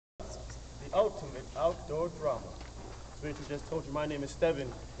ultimate outdoor drama. Rachel just told you my name is Steven,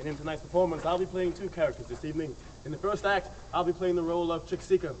 and in tonight's performance, I'll be playing two characters this evening. In the first act, I'll be playing the role of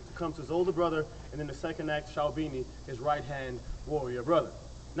Tecumseh, Tecumseh's older brother, and in the second act, Shalbini, his right-hand warrior brother.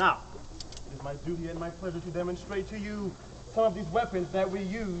 Now, it is my duty and my pleasure to demonstrate to you some of these weapons that we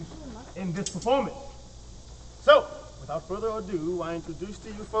use in this performance. So, without further ado, I introduce to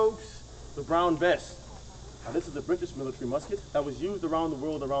you folks the Brown Bess. Now, this is a British military musket that was used around the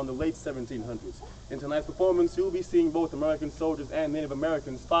world around the late 1700s. In tonight's performance, you'll be seeing both American soldiers and Native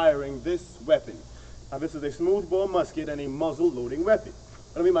Americans firing this weapon. Now, this is a smoothbore musket and a muzzle-loading weapon.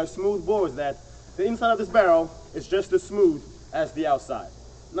 What I mean by smoothbore is that the inside of this barrel is just as smooth as the outside.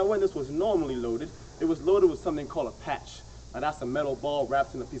 Now, when this was normally loaded, it was loaded with something called a patch. Now, that's a metal ball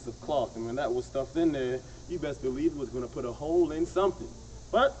wrapped in a piece of cloth, and when that was stuffed in there, you best believe it was going to put a hole in something.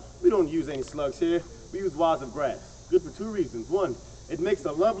 But we don't use any slugs here. We use wads of grass. Good for two reasons. One, it makes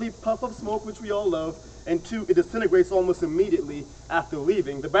a lovely puff of smoke, which we all love, and two, it disintegrates almost immediately after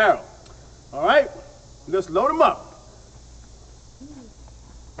leaving the barrel. All right, let's load them up.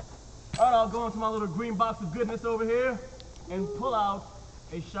 All right, I'll go into my little green box of goodness over here and pull out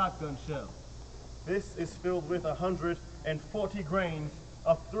a shotgun shell. This is filled with 140 grains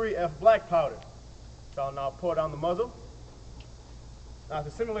of 3F black powder. So I'll now pour down the muzzle. Now,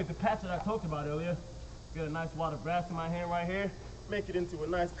 to simulate the patch that I talked about earlier, get a nice wad of grass in my hand right here, make it into a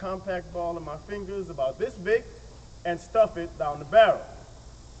nice compact ball in my fingers about this big, and stuff it down the barrel.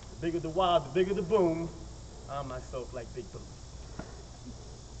 The bigger the wad, the bigger the boom. I myself like big boom.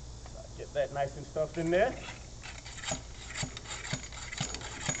 So I get that nice and stuffed in there.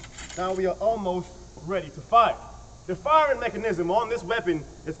 Now we are almost ready to fire. The firing mechanism on this weapon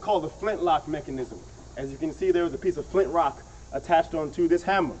is called the flintlock mechanism. As you can see, there is a piece of flint rock attached onto this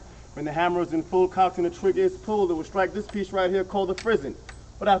hammer. When the hammer is in full cock and the trigger is pulled, it will strike this piece right here called the frizzen.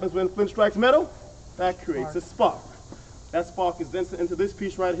 What happens when flint strikes metal? That creates a spark. That spark is then sent into this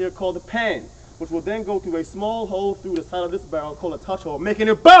piece right here called the pan, which will then go through a small hole through the side of this barrel called a touch hole, making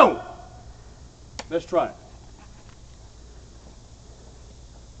it boom! Let's try it.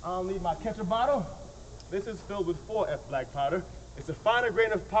 I'll need my catcher bottle. This is filled with 4F black powder. It's a finer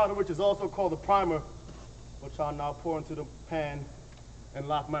grain of powder, which is also called the primer, which I'll now pour into the pan and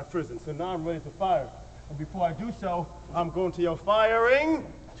lock my frizzen. So now I'm ready to fire. And before I do so, I'm going to yell firing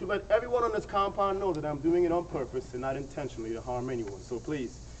to let everyone on this compound know that I'm doing it on purpose and not intentionally to harm anyone. So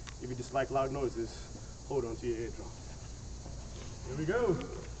please, if you dislike loud noises, hold on to your eardrum. Here we go.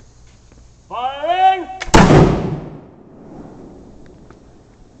 Firing!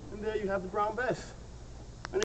 And there you have the Brown Bess.